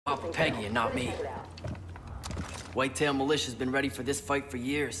Off Peggy and not me. Whitetail Militia's been ready for this fight for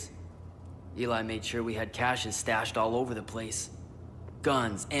years. Eli made sure we had caches stashed all over the place.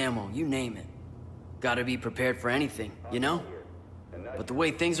 Guns, ammo, you name it. Gotta be prepared for anything, you know? But the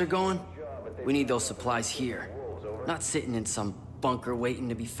way things are going, we need those supplies here. Not sitting in some bunker waiting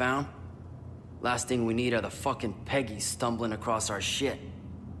to be found. Last thing we need are the fucking Peggies stumbling across our shit.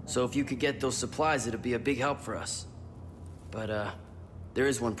 So if you could get those supplies, it'd be a big help for us. But, there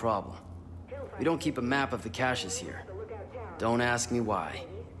is one problem. We don't keep a map of the caches here. Don't ask me why.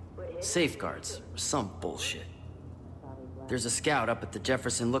 Safeguards, or some bullshit. There's a scout up at the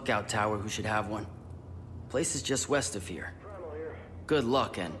Jefferson Lookout Tower who should have one. Place is just west of here. Good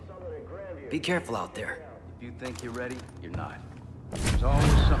luck, and be careful out there. If you think you're ready, you're not. There's always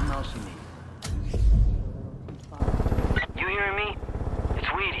something else you need. You hearing me?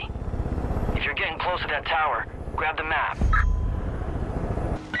 It's Weedy. If you're getting close to that tower, grab the map.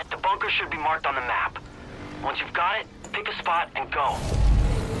 The bunker should be marked on the map. Once you've got it, pick a spot and go.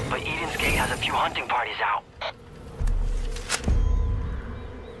 But Eden's Gate has a few hunting parties out.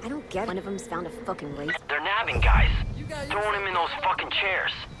 I don't get one of them's found a fucking race. They're nabbing guys, throwing him in those fucking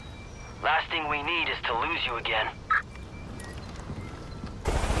chairs. Last thing we need is to lose you again.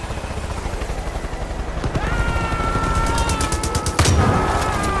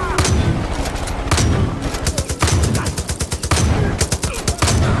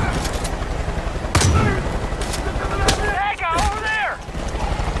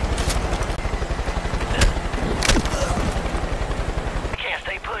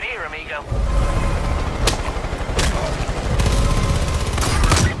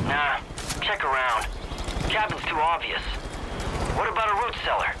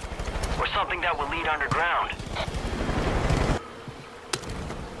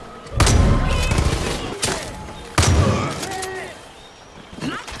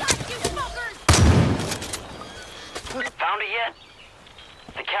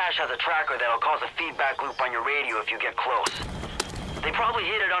 Has a tracker that'll cause a feedback loop on your radio if you get close. They probably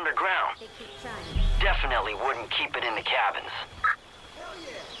hid it underground. Definitely wouldn't keep it in the cabins.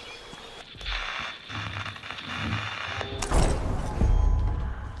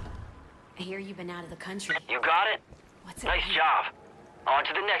 I hear you've been out of the country. You got it? What's it? Nice job. On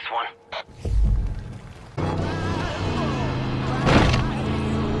to the next one.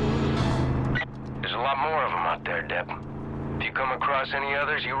 There's a lot more of them out there, Deb. If you come across any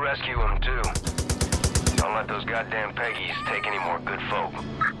others, you rescue them too. Don't let those goddamn Peggies take any more good folk.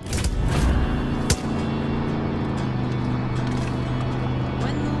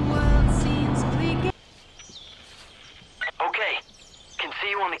 When the world seems bleak. Okay, can see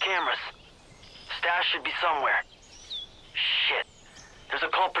you on the cameras. Stash should be somewhere. Shit, there's a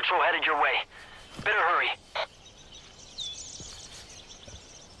cult patrol headed your way. Better hurry.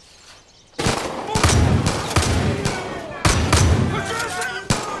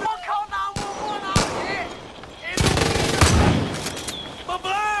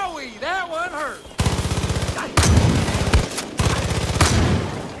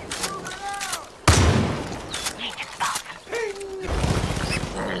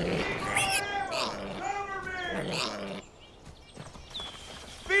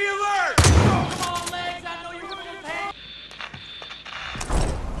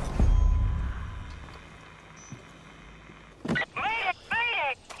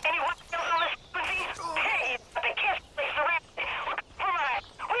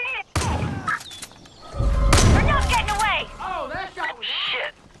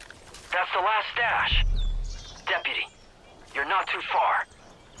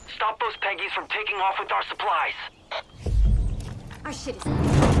 From taking off with our supplies. Our shit is...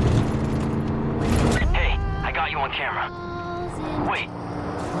 Hey, I got you on camera. Wait.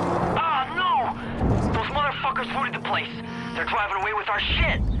 Ah, no! Those motherfuckers looted the place. They're driving away with our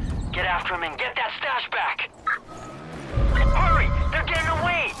shit. Get after them and get that stash back. Hurry! They're getting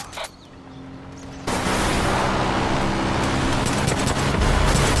away!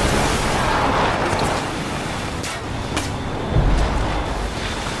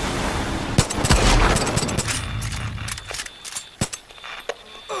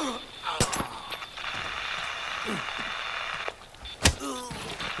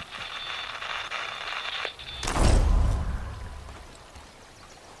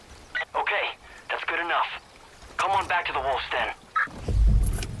 Back to the wolf's den.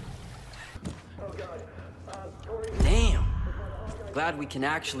 Damn. Glad we can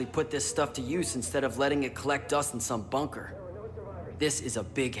actually put this stuff to use instead of letting it collect dust in some bunker. This is a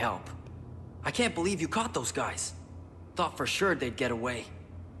big help. I can't believe you caught those guys. Thought for sure they'd get away.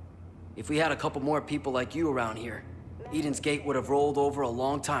 If we had a couple more people like you around here, Eden's Gate would have rolled over a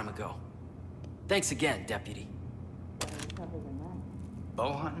long time ago. Thanks again, Deputy.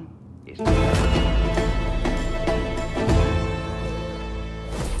 Bow hunting is...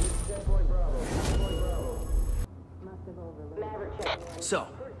 So,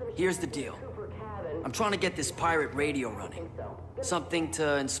 here's the deal. I'm trying to get this pirate radio running. Something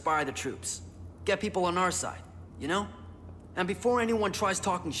to inspire the troops. Get people on our side, you know? And before anyone tries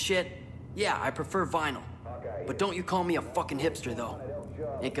talking shit, yeah, I prefer vinyl. But don't you call me a fucking hipster, though.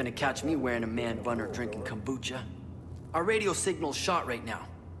 Ain't gonna catch me wearing a man bun or drinking kombucha. Our radio signal's shot right now,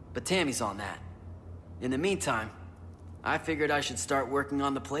 but Tammy's on that. In the meantime, I figured I should start working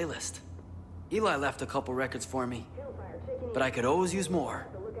on the playlist. Eli left a couple records for me, but I could always use more.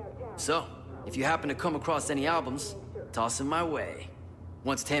 So, if you happen to come across any albums, toss them my way.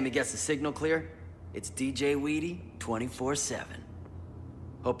 Once Tammy gets the signal clear, it's DJ Weedy 24/7.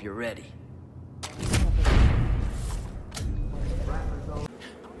 Hope you're ready.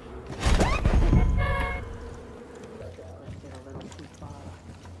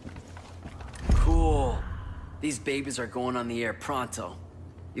 Cool. These babies are going on the air pronto.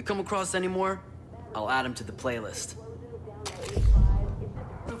 You come across any more, I'll add them to the playlist.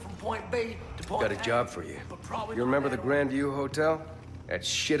 Got a job for you. You remember the Grandview Hotel? That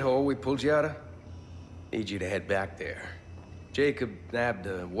shithole we pulled you out of? Need you to head back there. Jacob nabbed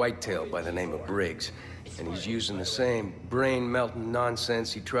a whitetail by the name of Briggs, and he's using the same brain-melting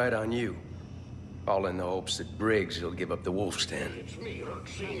nonsense he tried on you. All in the hopes that Briggs will give up the wolf's den.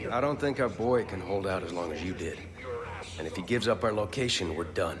 I don't think our boy can hold out as long as you did. And if he gives up our location, we're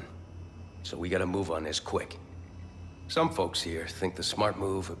done. So we gotta move on this quick. Some folks here think the smart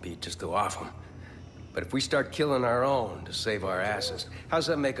move would be just to off him. But if we start killing our own to save our asses, how's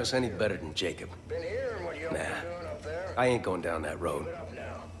that make us any better than Jacob? Nah, I ain't going down that road.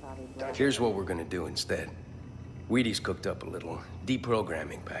 Here's what we're gonna do instead. Wheaty's cooked up a little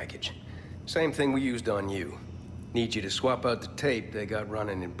deprogramming package. Same thing we used on you. Need you to swap out the tape they got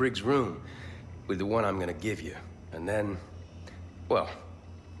running in Briggs' room with the one I'm gonna give you. And then, well,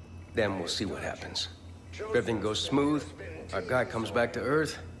 then we'll see what happens. If everything goes smooth, our guy comes back to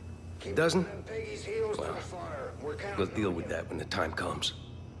Earth. If he doesn't, well, we'll deal with that when the time comes.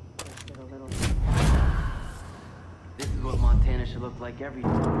 This is what Montana should look like every day.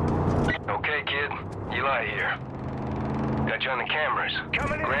 Okay, kid. Eli here. Got you on the cameras.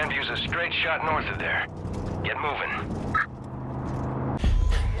 Grandview's a straight shot north of there. Get moving.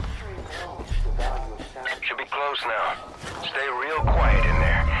 Should be close now. Stay real quiet in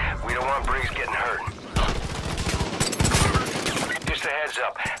there. We don't want Briggs getting hurt. Just a heads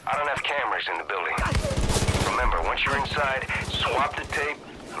up, I don't have cameras in the building. Remember, once you're inside, swap the tape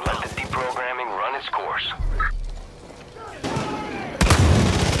and let the deprogramming run its course.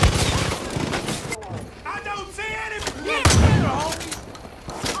 I don't see any...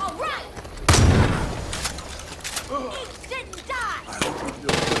 All right! Eat, sit, and die! I hope you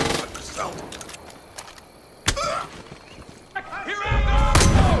feel like yourself. Here I go!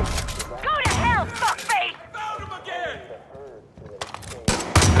 Go to hell, fuckface! Found him again!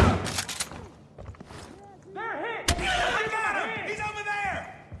 They're hit! I got him! He's over there!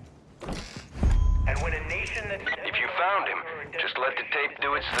 And when a nation that... If you found him, just let the tape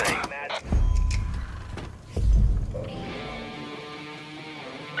do its thing.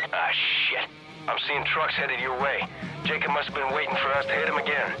 Ah, shit. I'm seeing trucks headed your way. Jacob must have been waiting for us to hit him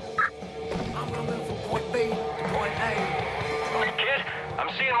again. I'm coming from point B to point A. Kid, I'm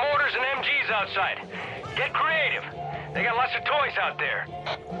seeing mortars and MGs outside. Get creative. They got lots of toys out there.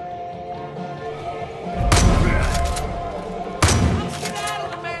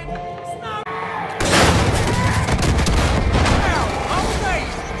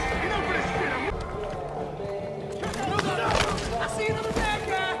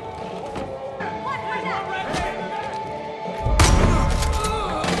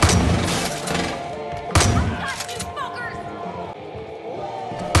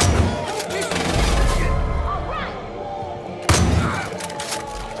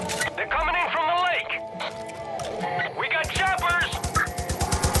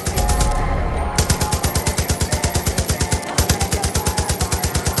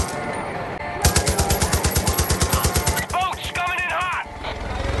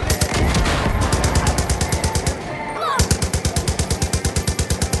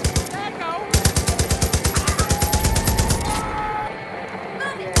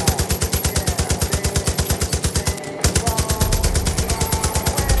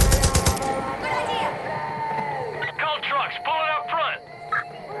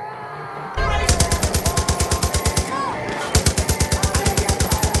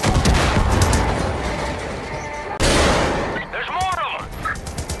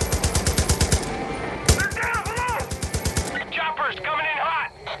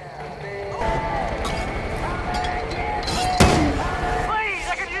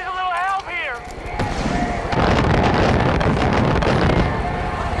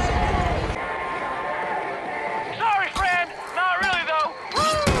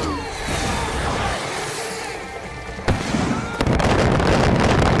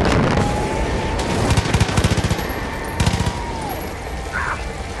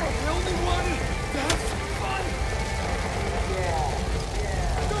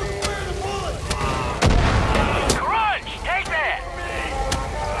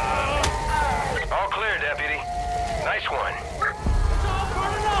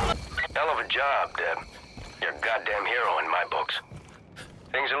 a job, Deb. You're a goddamn hero in my books.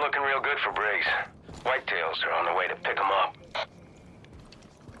 Things are looking real good for Briggs. Whitetails are on their way to pick him up.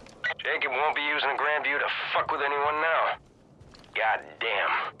 Jacob won't be using a Grandview to fuck with anyone now. God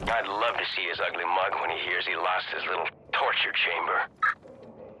damn, I'd love to see his ugly mug when he hears he lost his little torture chamber.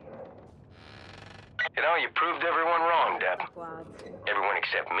 You know, you proved everyone wrong, Deb. Everyone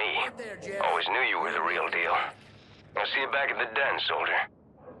except me. Always knew you were the real deal. I'll see you back at the den, soldier.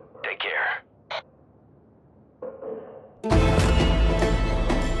 Take care.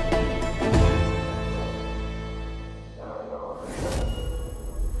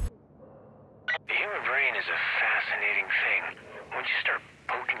 The human brain is a fascinating thing. Once you start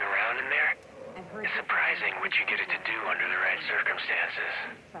poking around in there, it's surprising what you get it to do under the right circumstances.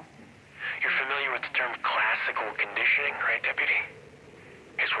 You're familiar with the term classical conditioning, right, Deputy?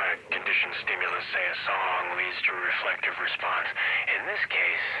 It's when a conditioned stimulus, say a song, leads to a reflective response. In this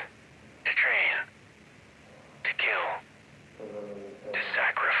case,